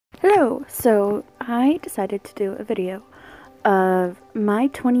Hello! So I decided to do a video of my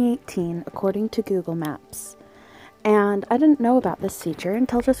 2018 according to Google Maps. And I didn't know about this feature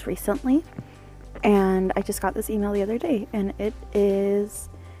until just recently. And I just got this email the other day, and it is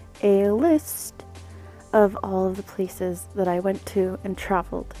a list of all of the places that I went to and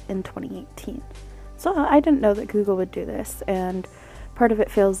traveled in 2018. So I didn't know that Google would do this, and part of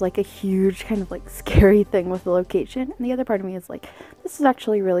it feels like a huge kind of like scary thing with the location, and the other part of me is like, this is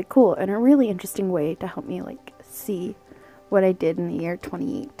actually really cool and a really interesting way to help me like see what I did in the year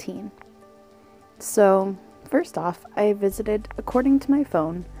 2018. So first off, I visited, according to my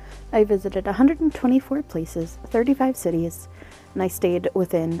phone, I visited 124 places, 35 cities, and I stayed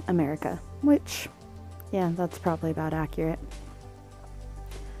within America, which, yeah, that's probably about accurate.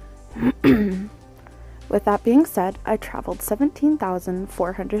 With that being said, I traveled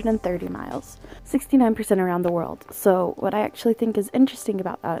 17,430 miles, 69% around the world. So what I actually think is interesting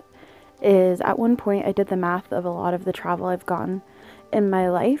about that is at one point I did the math of a lot of the travel I've gone in my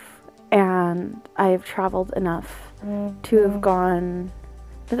life, and I've traveled enough to have gone,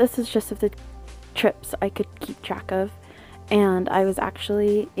 but this is just of the trips I could keep track of, and I was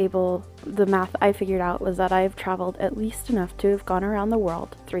actually able, the math I figured out was that I've traveled at least enough to have gone around the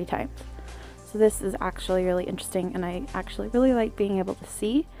world 3 times. So this is actually really interesting, and I actually really like being able to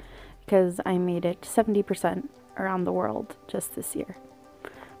see, because I made it 70% around the world just this year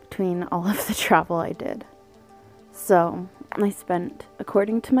between all of the travel I did. So I spent,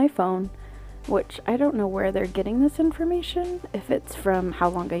 according to my phone, which I don't know where they're getting this information, if it's from how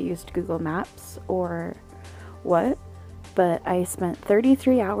long I used Google Maps or what, but I spent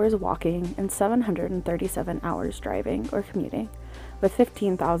 33 hours walking and 737 hours driving or commuting, with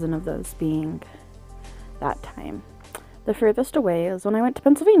 15,000 of those being that time. The furthest away is when I went to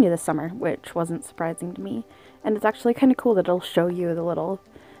Pennsylvania this summer, which wasn't surprising to me, and it's actually kind of cool that it'll show you the little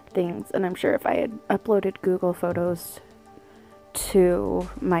things, and I'm sure if I had uploaded Google Photos to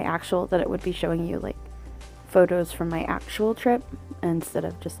my actual, that it would be showing you like photos from my actual trip instead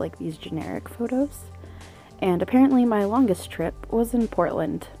of just like these generic photos. And apparently my longest trip was in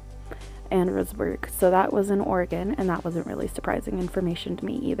Portland and Roseburg, so that was in Oregon, and that wasn't really surprising information to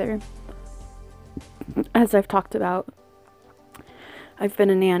me either. As I've talked about, I've been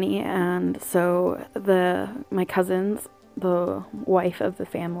a nanny, and so my cousins, the wife of the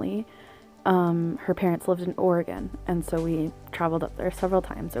family, her parents lived in Oregon, and so we traveled up there several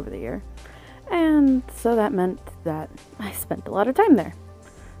times over the year, and so that meant that I spent a lot of time there.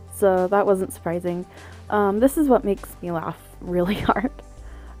 So that wasn't surprising. This is what makes me laugh really hard.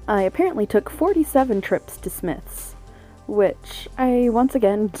 I apparently took 47 trips to Smith's, which I once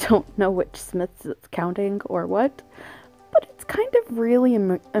again don't know which Smith's it's counting or what, but it's kind of really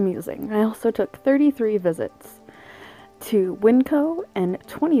amusing. I also took 33 visits to Winco and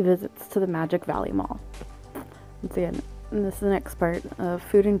 20 visits to the Magic Valley Mall. Once again, and this is the next part of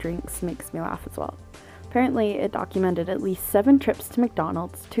food and drinks makes me laugh as well. Apparently it documented at least 7 trips to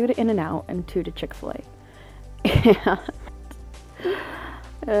McDonald's, 2 to In-N-Out, and 2 to Chick-fil-A.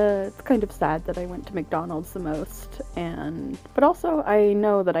 And it's kind of sad that I went to McDonald's the most, but also I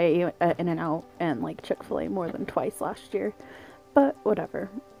know that I ate at In-N-Out and like Chick-fil-A more than twice last year, but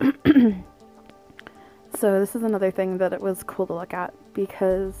whatever. So this is another thing that it was cool to look at,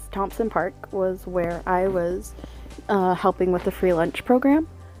 because Thompson Park was where I was helping with the free lunch program,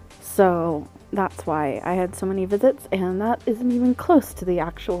 so that's why I had so many visits, and that isn't even close to the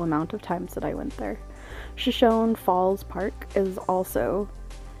actual amount of times that I went there. Shoshone Falls Park is also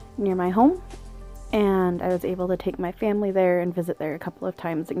near my home, and I was able to take my family there and visit there a couple of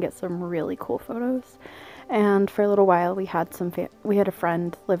times and get some really cool photos. And for a little while we had a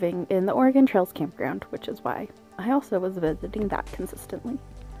friend living in the Oregon Trails campground, which is why I also was visiting that consistently.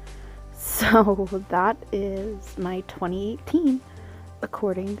 So that is my 2018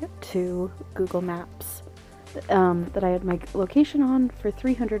 according to Google Maps, that I had my location on for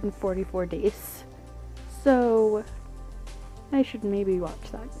 344 days. So I should maybe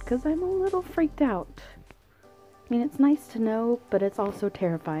watch that, because I'm a little freaked out. I mean, it's nice to know, but it's also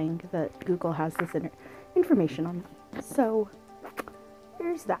terrifying that Google has this information on me. So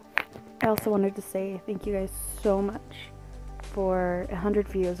there's that. I also wanted to say thank you guys so much for 100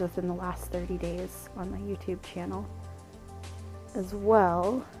 views within the last 30 days on my YouTube channel, as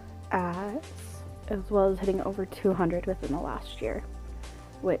well as hitting over 200 within the last year,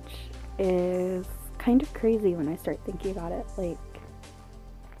 which is kind of crazy when I start thinking about it. Like,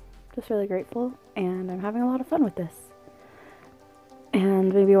 just really grateful, and I'm having a lot of fun with this.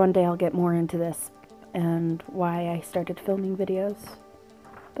 And maybe one day I'll get more into this and why I started filming videos.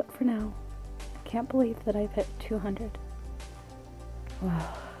 But for now, I can't believe that I've hit 200.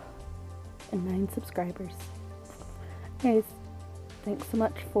 Wow. and 9 subscribers. Anyways, thanks so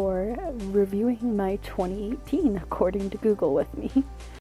much for reviewing my 2018 according to Google with me.